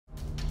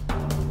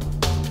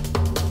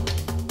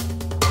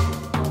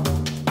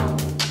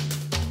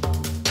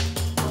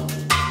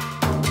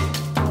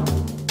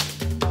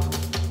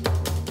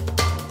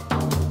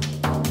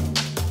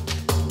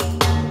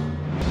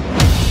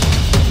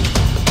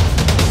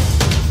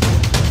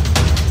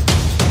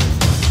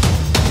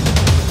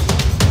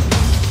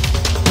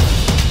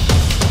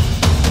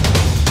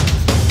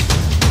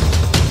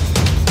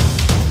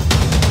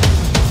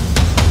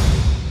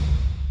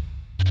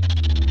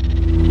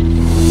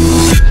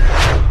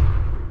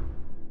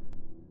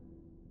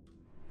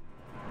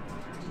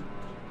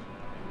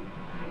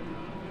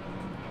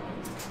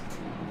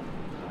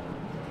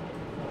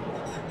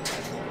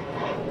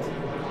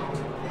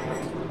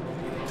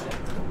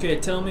Okay,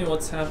 tell me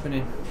what's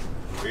happening.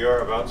 We are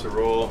about to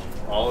roll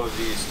all of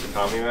these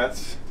tatami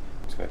mats.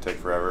 It's going to take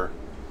forever.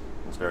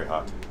 It's very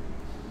hot.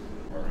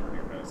 We're going to be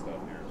messed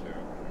up here too.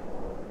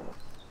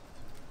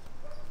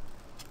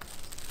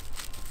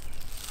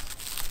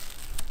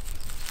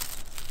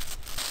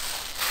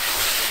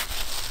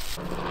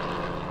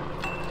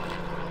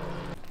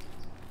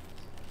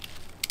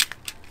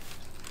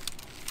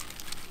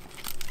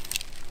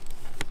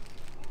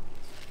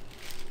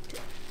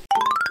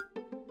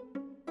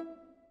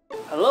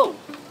 Hello!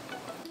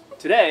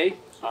 Today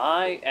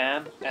I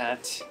am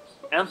at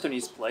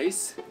Anthony's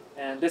place,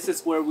 and this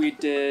is where we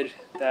did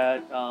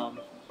that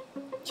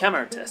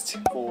camera test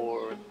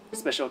for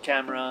special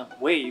camera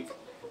Wave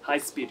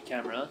high-speed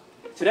camera.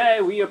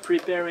 Today we are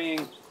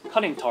preparing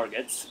cutting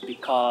targets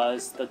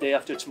because the day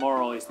after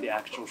tomorrow is the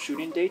actual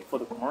shooting date for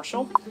the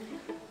commercial.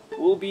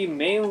 We'll be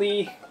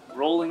mainly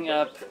rolling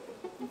up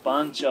a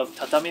bunch of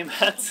tatami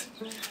mats.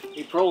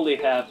 We probably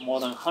have more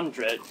than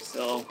 100,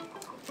 so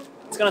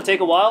it's gonna take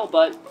a while,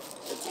 but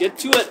let's get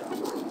to it.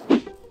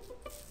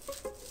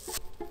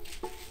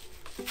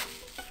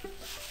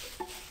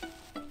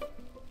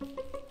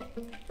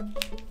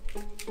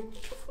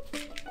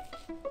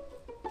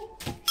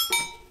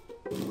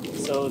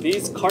 So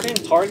these cutting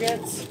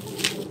targets,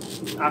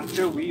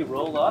 after we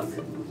roll up,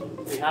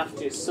 we have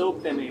to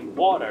soak them in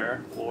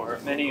water for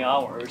many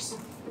hours,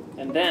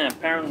 and then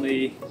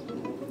apparently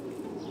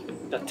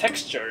the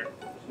texture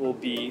will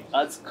be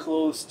as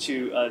close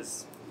to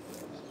as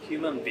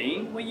human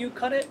being when you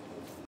cut it.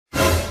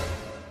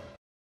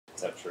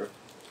 Is that true?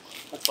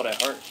 That's what I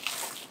heard.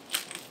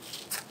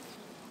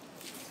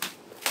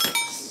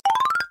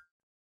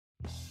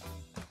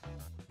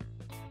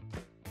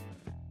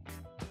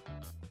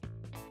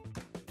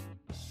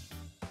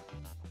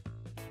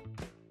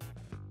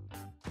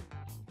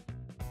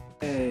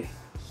 Okay,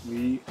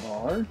 we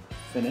are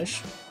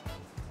finished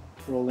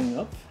rolling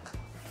up.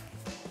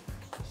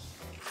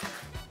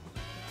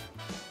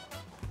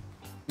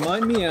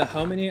 Remind me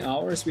how many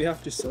hours we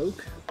have to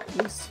soak,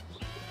 please?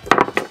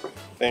 I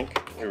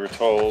think we were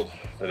told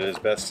that it is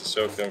best to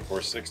soak them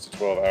for 6 to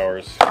 12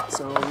 hours.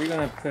 So we're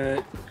gonna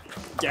put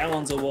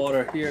gallons of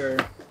water here.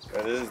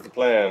 That is the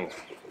plan.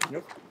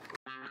 Yep.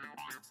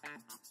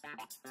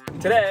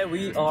 Today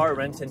we are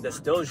renting this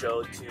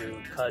dojo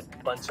to cut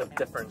a bunch of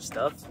different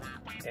stuff,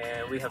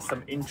 and we have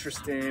some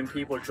interesting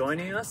people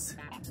joining us.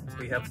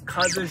 We have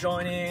Kazu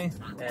joining,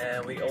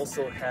 and we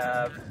also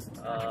have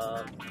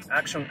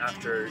action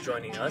actor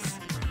joining us.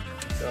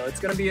 So it's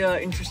gonna be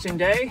an interesting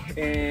day,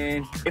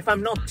 and if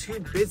I'm not too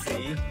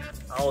busy,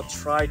 I'll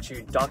try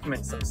to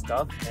document some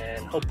stuff,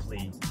 and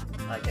hopefully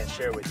I can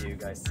share with you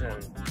guys soon.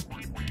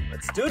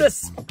 Let's do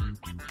this!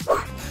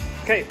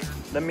 Okay,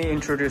 let me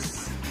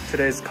introduce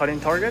today's cutting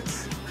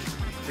targets.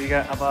 We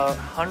got about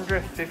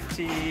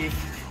 150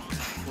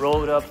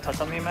 rolled up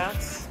tatami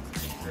mats.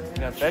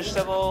 We got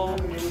vegetable,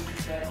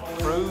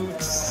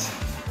 fruits.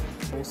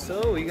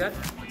 Also, we got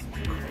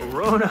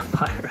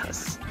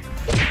coronavirus.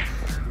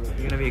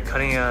 We're gonna be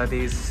cutting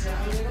these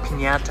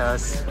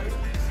piñatas.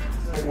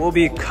 We'll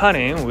be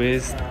cutting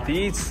with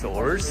these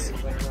swords.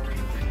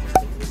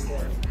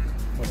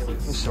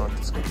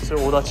 そ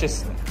れお立ちで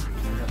すね。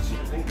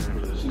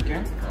真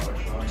剣？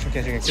真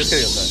剣、気をつけ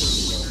てくださ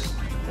い。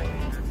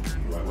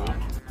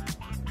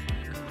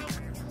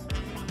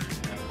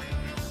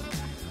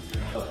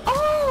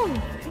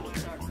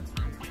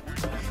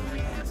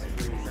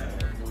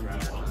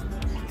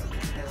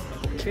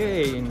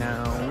Okay,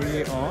 now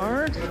we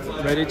are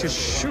ready to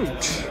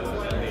shoot.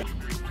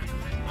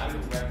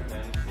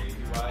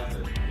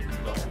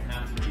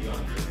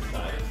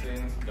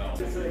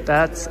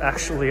 That's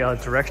actually a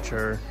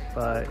director,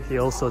 but he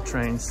also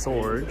trains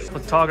swords.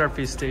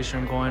 Photography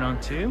station going on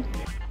too.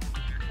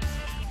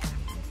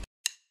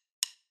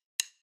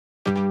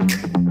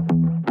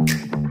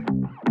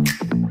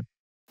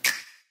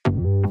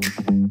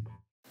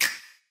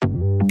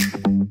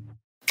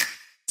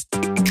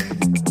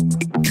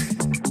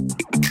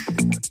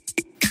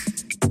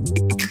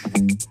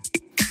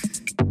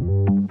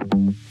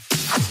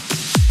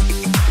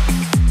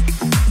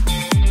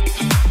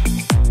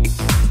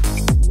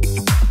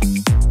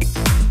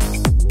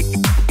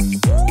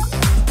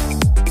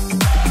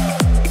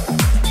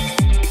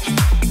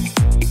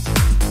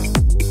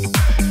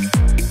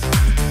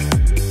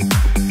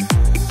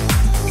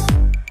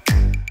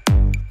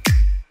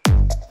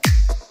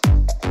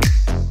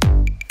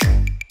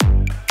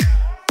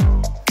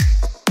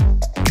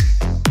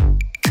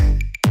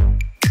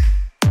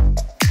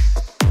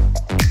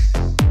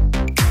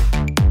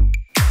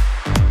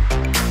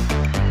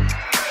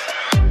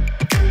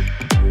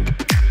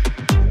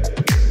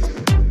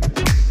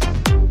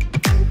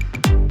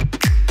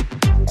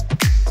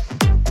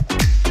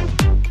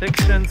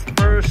 Fik-Shun's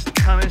first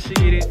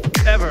Tameshigiri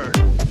ever.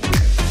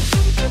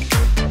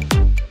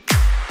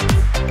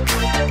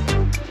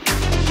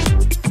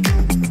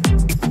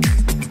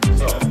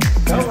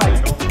 Felt like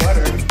no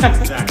butter.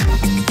 Exactly.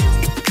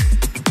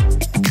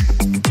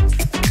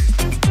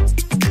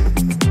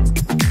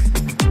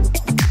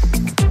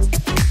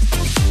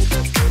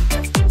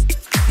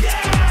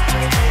 Yeah!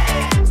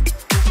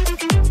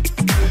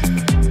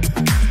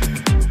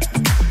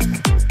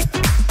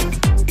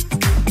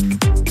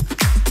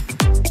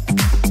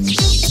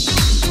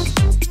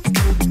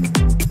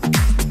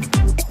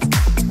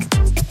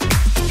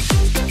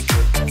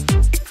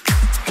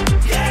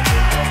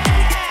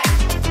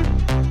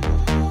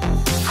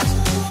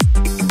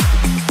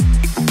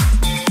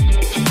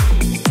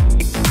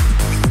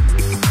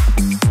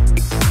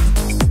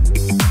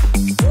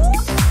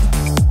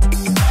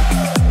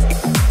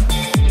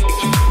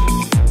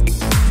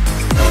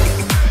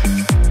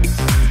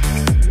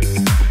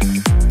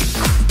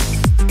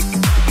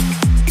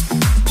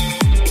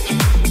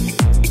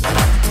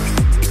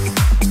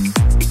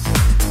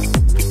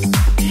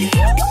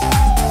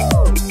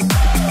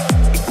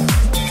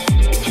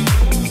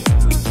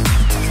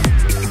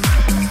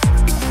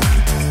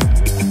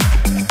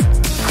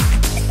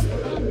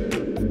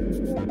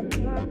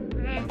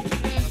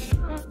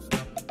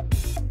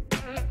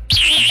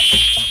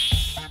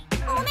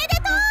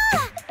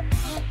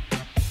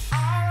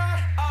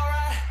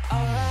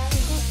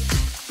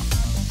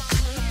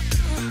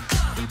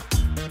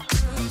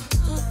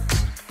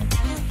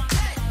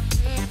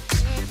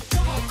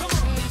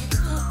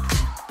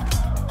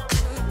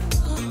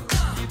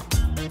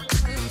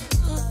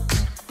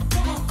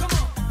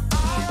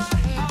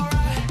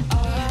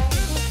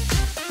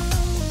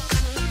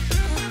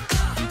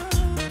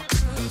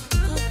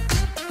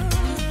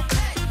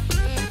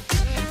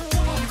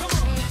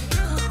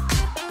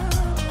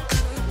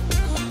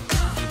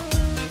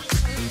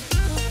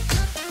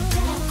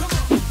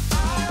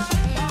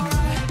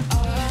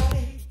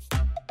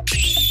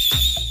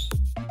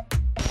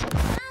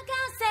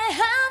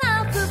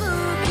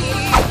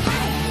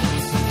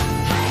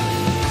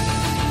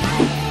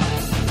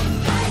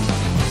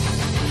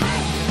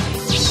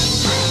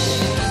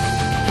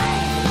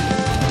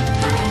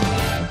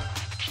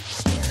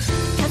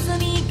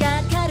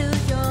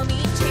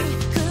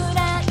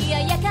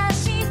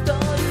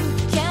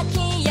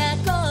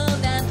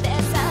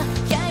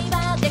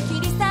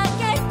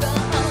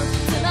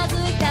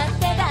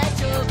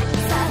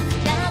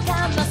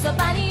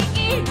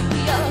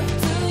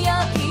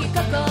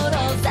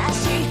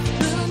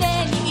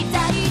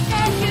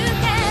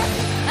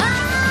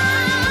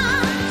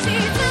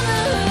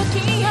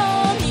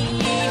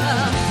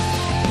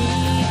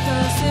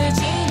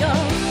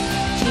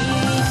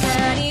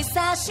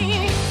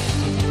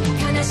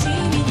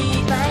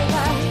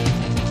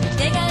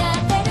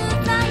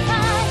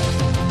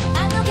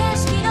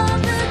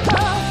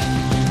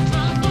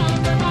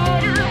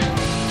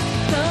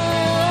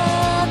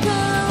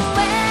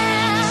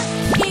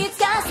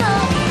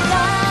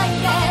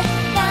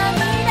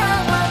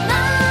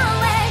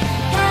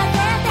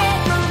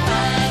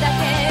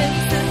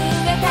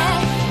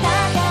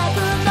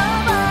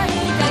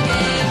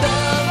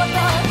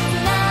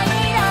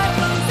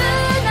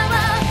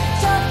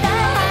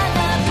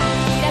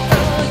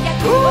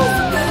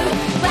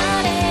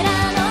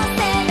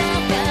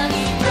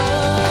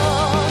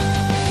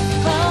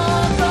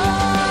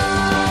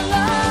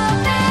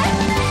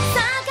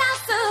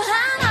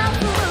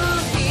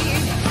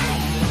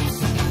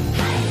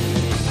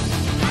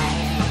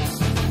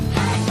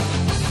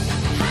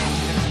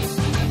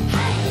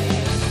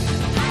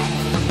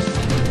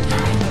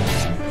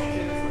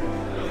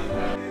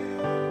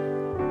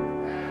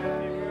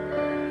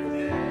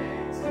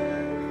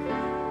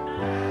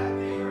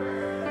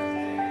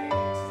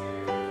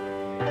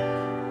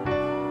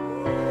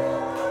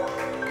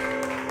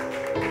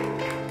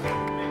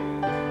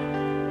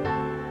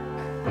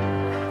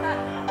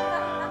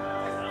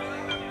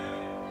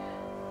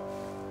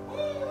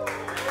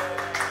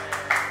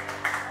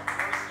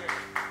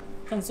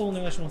 感想お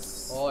願いしま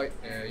す。はい、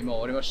今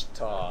終わりまし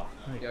た。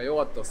いや、良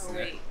かったです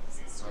ね。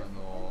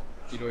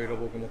いろいろ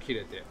僕も切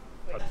れて。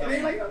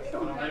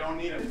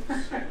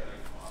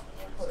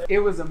It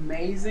was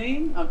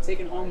amazing. I'm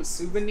taking home a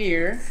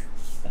souvenir.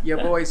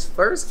 Your boy's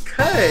first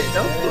cut.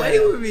 Don't play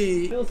with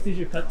me. What else did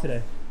you cut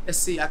today? Let's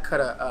see. I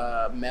cut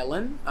a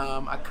melon.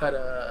 I cut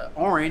a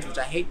orange, which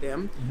I hate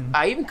them.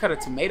 I even cut a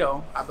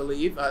tomato, I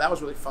believe. That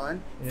was really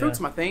fun. Yeah. Fruit's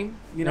my thing.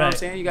 You know what I'm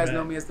saying? You guys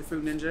know me as the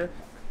fruit ninja.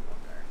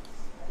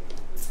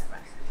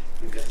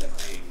 You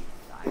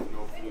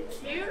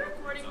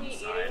recording me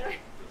eating?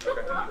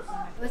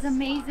 It was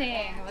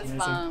amazing. It was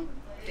fun.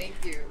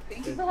 Thank you.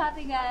 Thank you for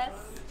having us.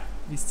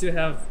 We still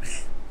have,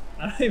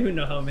 I don't even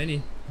know how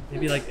many,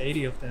 maybe like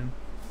 80 of them.